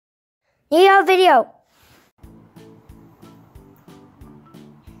Neo video.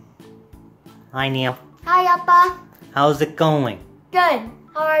 Hi, Neil. Hi, Appa. How's it going? Good.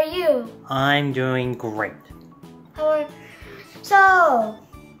 How are you? I'm doing great. So,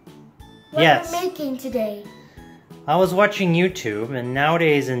 what Yes. are we making today? I was watching YouTube, and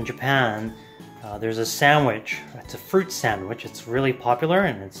nowadays in Japan, there's a sandwich. It's a fruit sandwich. It's really popular,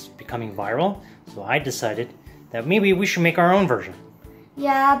 and it's becoming viral. So I decided that maybe we should make our own version.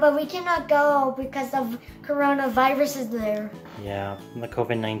 Yeah, but we cannot go because of coronavirus is there. Yeah, the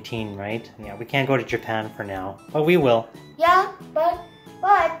COVID-19, right? Yeah, we can't go to Japan for now, but we will. Yeah, but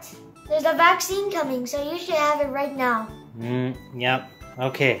there's a vaccine coming, so you should have it right now. Yeah.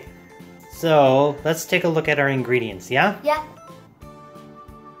 Okay. So, let's take a look at our ingredients, yeah? Yeah.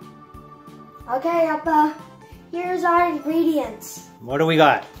 Okay, Appa. Here's our ingredients. What do we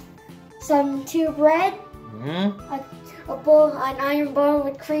got? Two bread, an iron bowl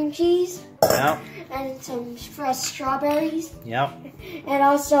with cream cheese, Yeah. and some fresh strawberries, Yep. and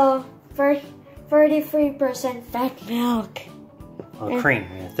also 33% fat milk. Oh, cream.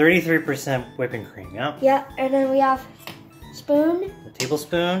 Yeah, 33% whipping cream, yeah? Yeah, and then we have spoon, A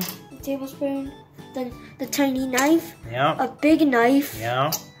tablespoon. a tablespoon, then the tiny knife, Yeah. a big knife,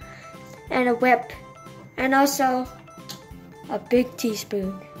 Yeah. and a whip, and also a big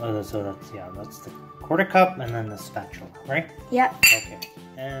teaspoon. Oh, so that's the quarter cup and then the spatula, right? Yeah, Okay.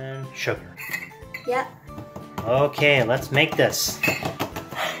 And sugar. yeah, Okay, let's make this.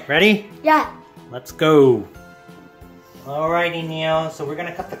 Ready? yeah. Let's go. Alrighty, Neo. So we're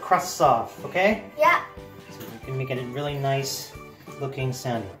gonna cut the crusts off, okay? Yeah, So we can make it a really nice looking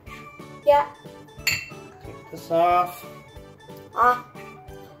sandwich. yeah. Take this off. I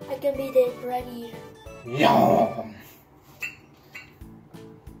can be the bread eater. Yum!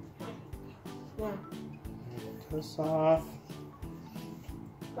 Yeah. Take this off.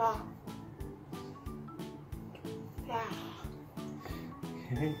 Wow. Wow.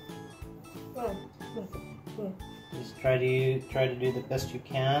 Okay. Mm. Just try to do the best you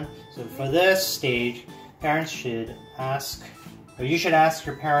can. So for this stage, parents should ask, or you should ask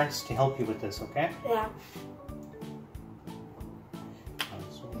your parents to help you with this, okay? Yeah.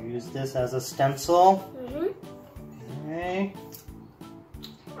 So use this as a stencil. Okay.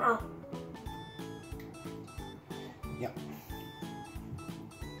 Oh. Yep.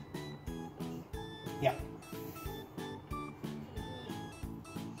 Yep.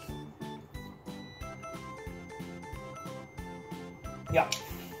 Yep.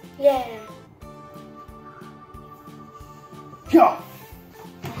 Yeah. Yeah.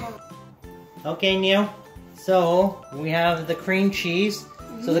 Okay, Neil. So we have the cream cheese.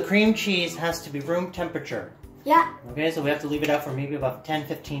 So the cream cheese has to be room temperature. Yeah. Okay, so we have to leave it out for maybe about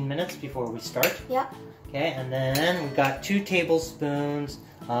 10-15 minutes before we start. Yeah. Okay, and then we got 2 tablespoons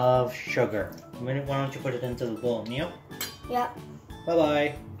of sugar. Why don't you put it into the bowl, Neil? Yeah.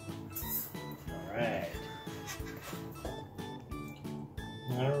 Bye-bye. Alright.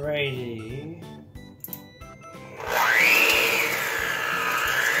 Alrighty.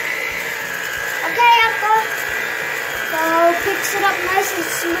 Okay, Appa. So fix it up nice and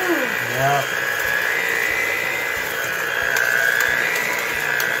smooth. Yeah.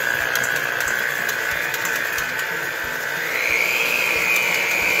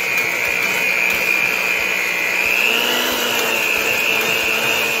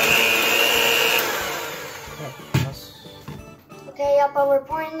 Okay, Appa, we're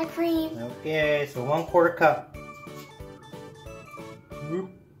pouring the cream. Okay, so 1/4 cup.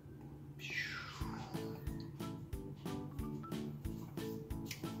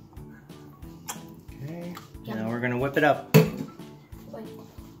 Okay, now we're gonna whip it up. Wait.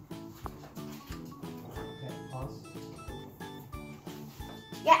 Okay, pause.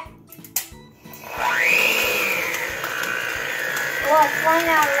 Yeah. Oh, it's flying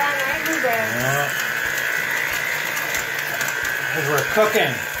out around everywhere. Yeah. Because we're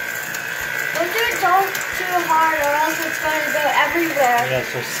cooking. Don't do it too hard or else it's going to go everywhere. Yeah,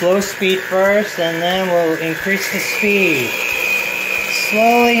 so slow speed first, and then we'll increase the speed.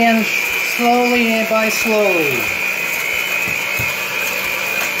 Slowly by slowly.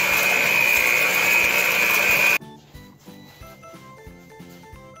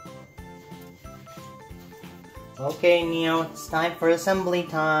 Okay, Neo, it's time for assembly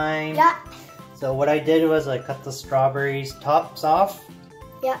time. Yeah. So what I did was I cut the strawberries tops off.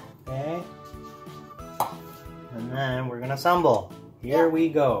 Yeah. Okay. And then we're gonna assemble. Here we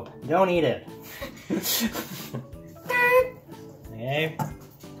go. Don't eat it. Okay.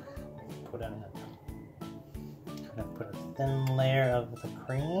 Put a thin layer of the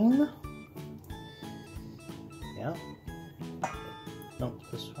cream. Yeah. No,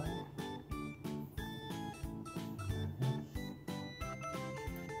 this way.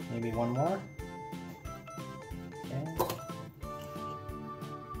 Maybe one more. Okay.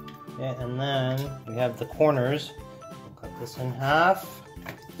 Okay, and then we have the corners. We'll cut this in half.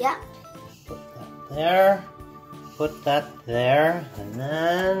 Yeah. Put that there. Put that there. And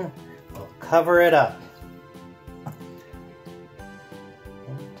then we'll cover it up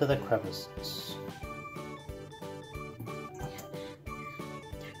into the crevices.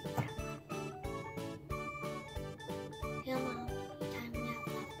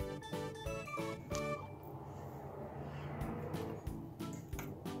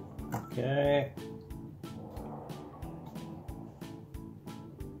 Okay.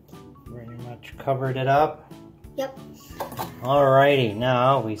 Pretty much covered it up. Yep. Alrighty,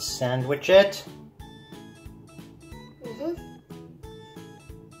 now we sandwich it. Mm-hmm.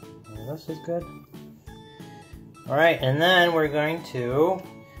 Yeah, this is good. Alright, and then we're going to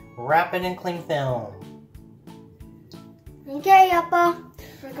wrap it in cling film. Okay, Appa.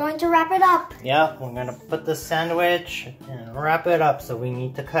 We're going to wrap it up. Yeah, we're going to put the sandwich and wrap it up, so we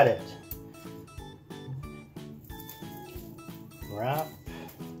need to cut it. Wrap.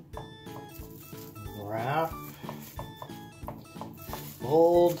 Wrap.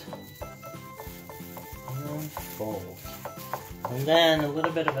 Fold. And fold. And then a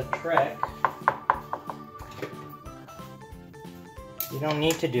little bit of a trick. You don't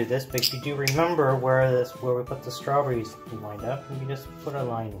need to do this, but you do remember where we put the strawberries lined up, and you just put a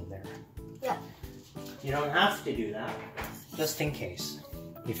line in there. Yeah. You don't have to do that, just in case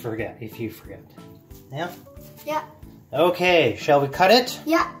you forget, if you forget. Yeah? Yeah. Okay, shall we cut it?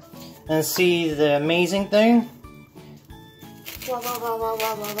 Yeah. And see the amazing thing?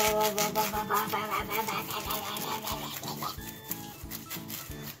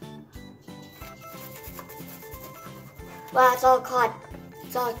 Wow, it's all cut.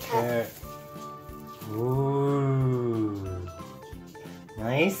 It's all cut. There. Ooh.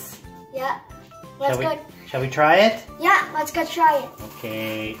 Nice. Yeah. Let's go. Shall we try it? Yeah, let's go try it.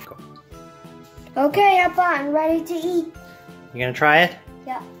 Okay. Go. Okay, Appa, I'm ready to eat. You gonna try it?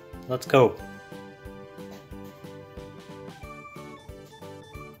 Yeah. Let's go.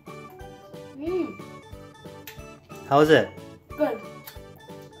 Mmm. How is it? Good.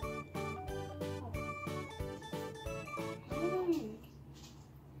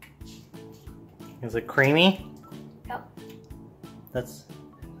 Is it creamy? Yep. Let's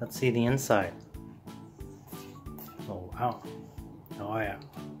see the inside. Oh wow. Oh yeah.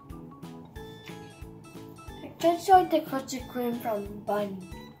 It tastes like the custard cream from bun.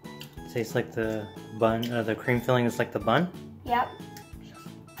 Tastes like the bun, the cream filling is like the bun? Yep.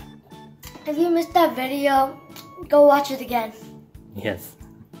 If you missed that video, go watch it again. Yes.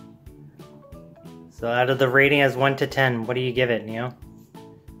 So out of the rating as 1 to 10, what do you give it, Neo?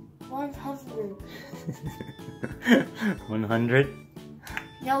 100. 100?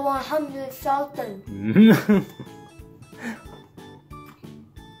 No, 100,000.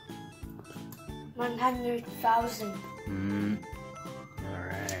 100,000.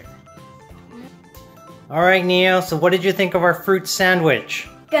 Alright. Alright, Neo, so what did you think of our fruit sandwich?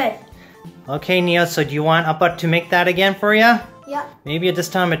 Good. Okay, Neo, so do you want Appa to make that again for you? Yeah. Maybe at this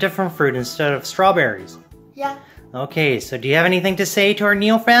time a different fruit instead of strawberries. Yeah. Okay, so do you have anything to say to our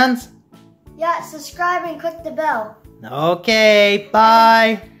Neo fans? Yeah, subscribe and click the bell. Okay,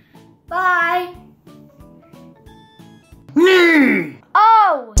 bye! Bye!